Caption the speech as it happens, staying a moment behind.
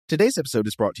Today's episode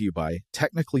is brought to you by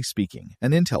Technically Speaking,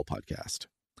 an Intel podcast.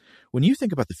 When you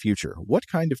think about the future, what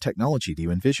kind of technology do you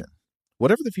envision?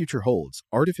 Whatever the future holds,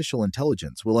 artificial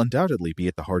intelligence will undoubtedly be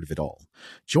at the heart of it all.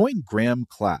 Join Graham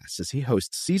Class as he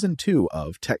hosts Season 2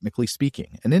 of Technically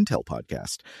Speaking, an Intel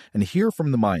podcast, and hear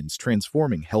from the minds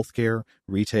transforming healthcare,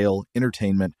 retail,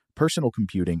 entertainment, personal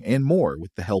computing, and more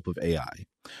with the help of AI.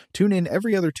 Tune in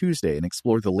every other Tuesday and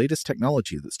explore the latest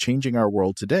technology that's changing our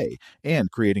world today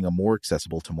and creating a more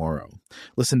accessible tomorrow.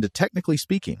 Listen to Technically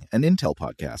Speaking, an Intel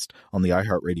podcast on the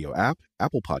iHeartRadio app,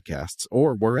 Apple Podcasts,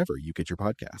 or wherever you get your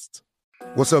podcasts.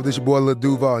 What's up, this your boy Lil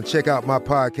Duval, and check out my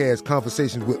podcast,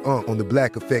 Conversations with Unc, on the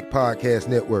Black Effect Podcast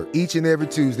Network. Each and every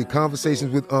Tuesday,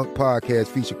 Conversations with Unc podcast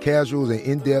feature casuals and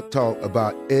in-depth talk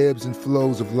about ebbs and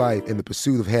flows of life and the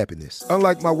pursuit of happiness.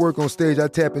 Unlike my work on stage, I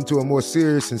tap into a more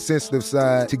serious and sensitive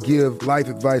side to give life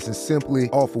advice and simply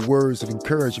offer words of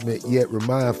encouragement, yet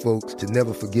remind folks to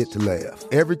never forget to laugh.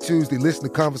 Every Tuesday, listen to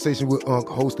Conversations with Unc,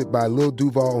 hosted by Lil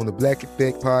Duval on the Black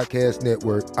Effect Podcast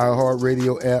Network,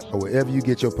 iHeartRadio app, or wherever you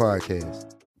get your podcasts.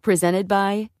 Presented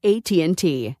by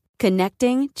AT&T.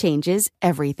 Connecting changes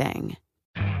everything.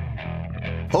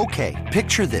 Okay,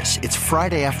 picture this. It's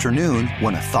Friday afternoon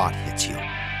when a thought hits you.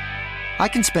 I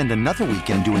can spend another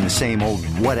weekend doing the same old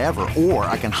whatever, or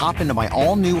I can hop into my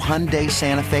all-new Hyundai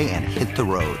Santa Fe and hit the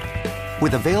road.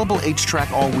 With available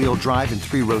H-Track all-wheel drive and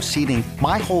 3-row seating,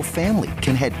 my whole family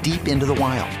can head deep into the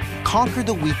wild. Conquer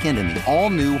the weekend in the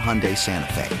all-new Hyundai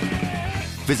Santa Fe.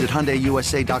 Visit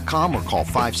HyundaiUSA.com or call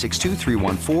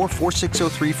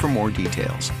 562-314-4603 for more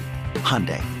details.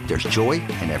 Hyundai, there's joy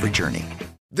in every journey.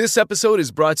 This episode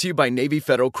is brought to you by Navy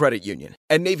Federal Credit Union.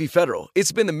 At Navy Federal,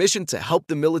 it's been the mission to help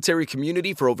the military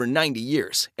community for over 90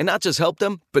 years. And not just help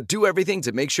them, but do everything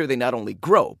to make sure they not only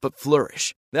grow, but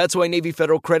flourish. That's why Navy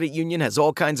Federal Credit Union has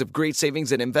all kinds of great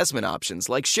savings and investment options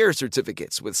like share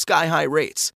certificates with sky-high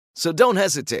rates. So don't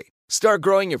hesitate. Start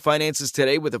growing your finances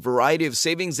today with a variety of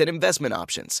savings and investment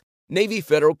options. Navy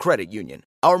Federal Credit Union.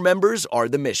 Our members are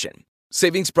the mission.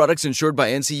 Savings products insured by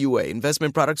NCUA.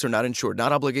 Investment products are not insured,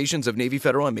 not obligations of Navy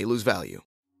Federal and may lose value.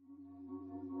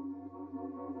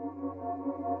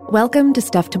 Welcome to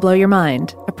Stuff to Blow Your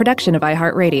Mind, a production of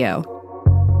iHeartRadio.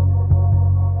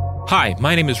 Hi,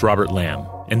 my name is Robert Lamb,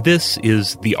 and this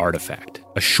is The Artifact,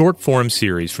 a short-form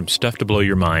series from Stuff to Blow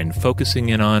Your Mind focusing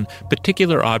in on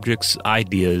particular objects,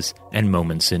 ideas, and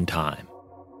moments in time.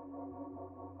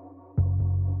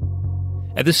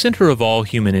 At the center of all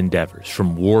human endeavors,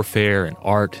 from warfare and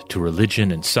art to religion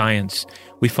and science,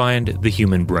 we find the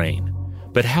human brain.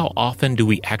 But how often do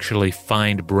we actually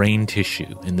find brain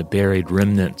tissue in the buried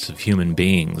remnants of human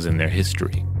beings and their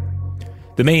history?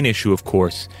 The main issue, of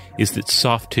course, is that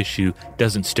soft tissue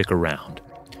doesn't stick around.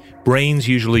 Brains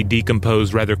usually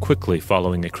decompose rather quickly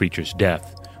following a creature's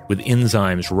death, with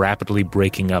enzymes rapidly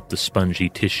breaking up the spongy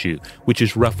tissue, which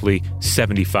is roughly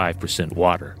 75%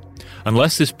 water.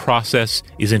 Unless this process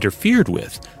is interfered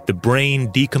with, the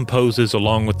brain decomposes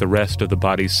along with the rest of the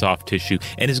body's soft tissue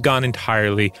and is gone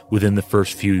entirely within the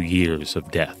first few years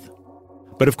of death.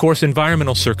 But of course,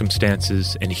 environmental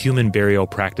circumstances and human burial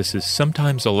practices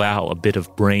sometimes allow a bit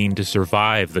of brain to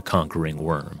survive the conquering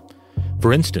worm.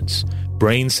 For instance,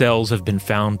 brain cells have been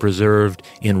found preserved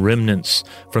in remnants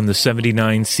from the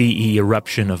 79 CE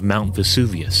eruption of Mount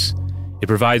Vesuvius. It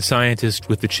provides scientists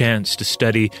with the chance to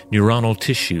study neuronal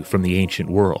tissue from the ancient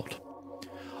world.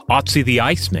 Otzi the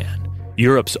Iceman,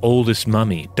 Europe's oldest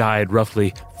mummy, died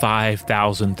roughly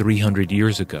 5,300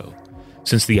 years ago.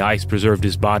 Since the ice preserved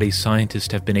his body,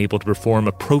 scientists have been able to perform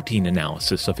a protein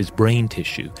analysis of his brain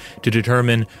tissue to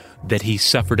determine that he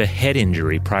suffered a head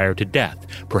injury prior to death,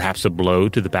 perhaps a blow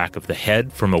to the back of the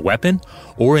head from a weapon,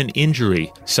 or an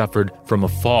injury suffered from a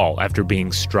fall after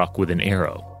being struck with an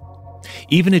arrow.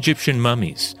 Even Egyptian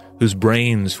mummies, whose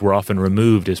brains were often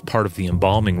removed as part of the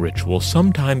embalming ritual,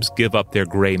 sometimes give up their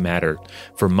gray matter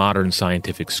for modern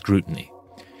scientific scrutiny.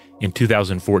 In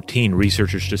 2014,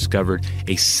 researchers discovered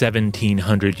a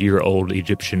 1,700-year-old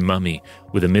Egyptian mummy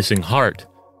with a missing heart,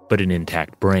 but an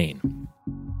intact brain.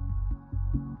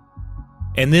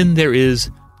 And then there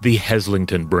is the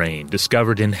Heslington brain,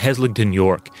 discovered in Heslington,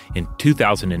 York in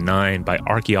 2009 by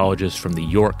archaeologists from the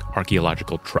York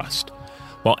Archaeological Trust.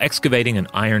 While excavating an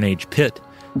Iron Age pit,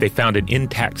 they found an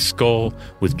intact skull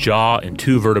with jaw and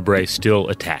 2 vertebrae still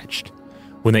attached.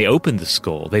 When they opened the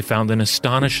skull, they found an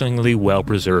astonishingly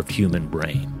well-preserved human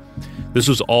brain. This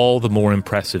was all the more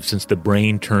impressive since the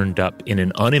brain turned up in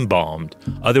an unembalmed,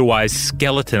 otherwise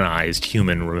skeletonized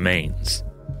human remains.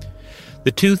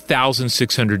 The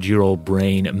 2,600-year-old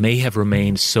brain may have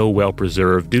remained so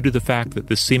well-preserved due to the fact that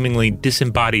the seemingly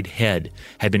disembodied head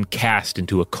had been cast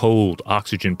into a cold,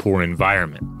 oxygen-poor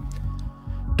environment.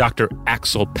 Dr.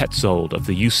 Axel Petzold of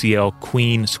the UCL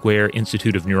Queen Square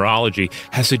Institute of Neurology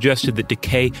has suggested that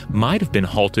decay might have been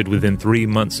halted within 3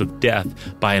 months of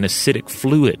death by an acidic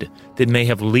fluid that may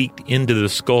have leaked into the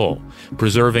skull,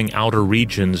 preserving outer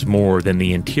regions more than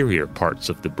the interior parts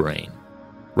of the brain.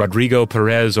 Rodrigo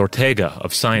Perez Ortega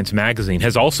of Science magazine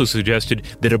has also suggested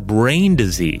that a brain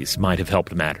disease might have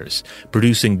helped matters,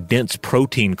 producing dense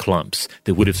protein clumps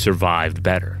that would have survived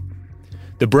better.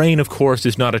 The brain, of course,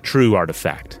 is not a true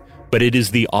artifact, but it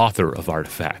is the author of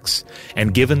artifacts,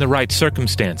 and given the right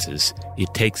circumstances,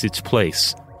 it takes its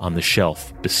place on the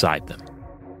shelf beside them.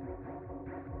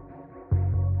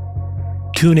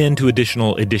 Tune in to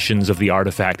additional editions of The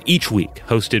Artifact each week,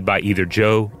 hosted by either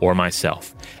Joe or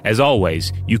myself. As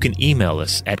always, you can email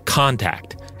us at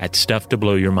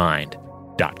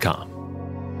contact@stufftoblowyourmind.com.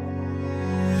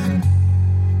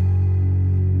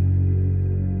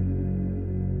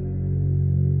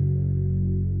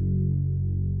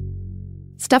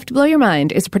 Stuff to Blow Your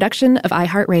Mind is a production of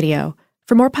iHeartRadio.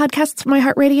 For more podcasts from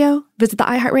iHeartRadio, visit the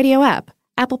iHeartRadio app,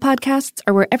 Apple Podcasts,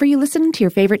 or wherever you listen to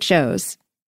your favorite shows.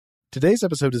 Today's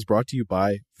episode is brought to you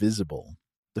by Visible.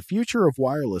 The future of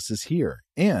wireless is here,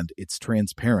 and it's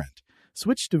transparent.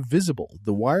 Switch to Visible,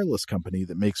 the wireless company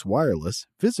that makes wireless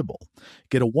visible.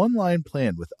 Get a one-line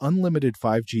plan with unlimited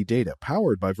 5G data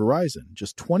powered by Verizon,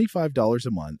 just $25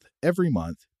 a month, every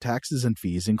month, taxes and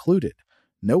fees included.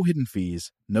 No hidden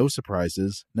fees, no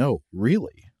surprises, no,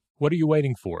 really. What are you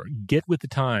waiting for? Get with the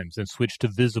times and switch to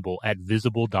Visible at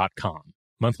Visible.com.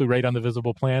 Monthly rate on the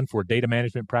Visible plan. For data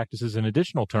management practices and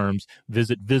additional terms,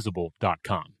 visit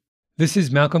Visible.com. This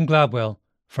is Malcolm Gladwell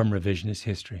from Revisionist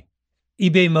History.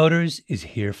 eBay Motors is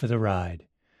here for the ride.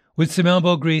 With some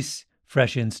elbow grease,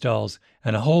 fresh installs,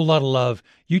 and a whole lot of love,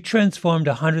 you transformed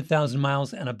 100,000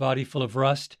 miles and a body full of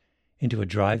rust into a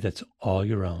drive that's all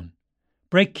your own.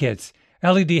 Brake kits,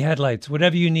 LED headlights,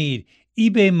 whatever you need,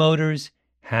 eBay Motors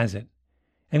has it.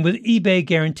 And with eBay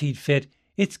Guaranteed Fit,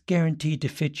 it's guaranteed to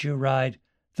fit your ride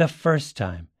the first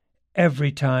time, every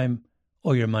time,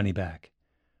 or your money back.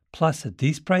 Plus, at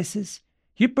these prices,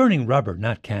 you're burning rubber,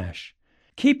 not cash.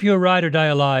 Keep your ride or die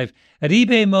alive at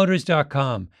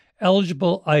ebaymotors.com.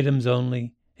 Eligible items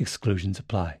only. Exclusions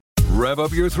apply. Rev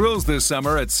up your thrills this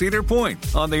summer at Cedar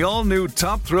Point on the all-new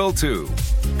Top Thrill 2.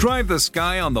 Drive the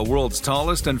sky on the world's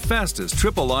tallest and fastest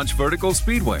triple-launch vertical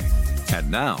speedway. And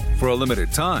now, for a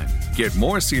limited time, get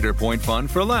more Cedar Point fun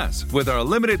for less with our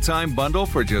limited-time bundle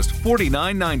for just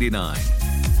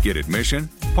 $49.99. Get admission,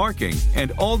 parking,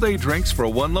 and all-day drinks for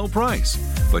one low price.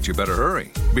 But you better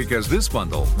hurry, because this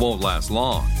bundle won't last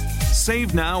long.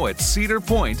 Save now at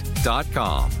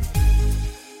cedarpoint.com.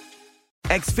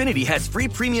 Xfinity has free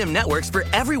premium networks for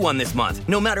everyone this month,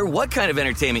 no matter what kind of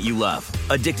entertainment you love.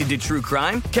 Addicted to true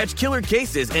crime? Catch killer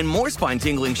cases and more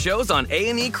spine-tingling shows on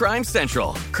A&E Crime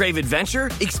Central. Crave adventure?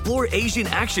 Explore Asian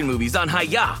action movies on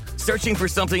Hi-Ya. Searching for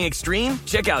something extreme?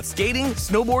 Check out skating,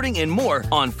 snowboarding, and more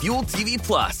on Fuel TV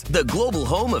Plus, the global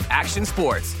home of action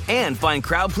sports. And find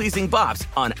crowd-pleasing bops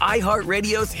on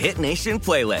iHeartRadio's Hit Nation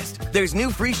playlist. There's new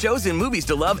free shows and movies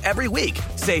to love every week.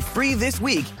 Say free this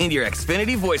week in your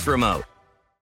Xfinity voice remote.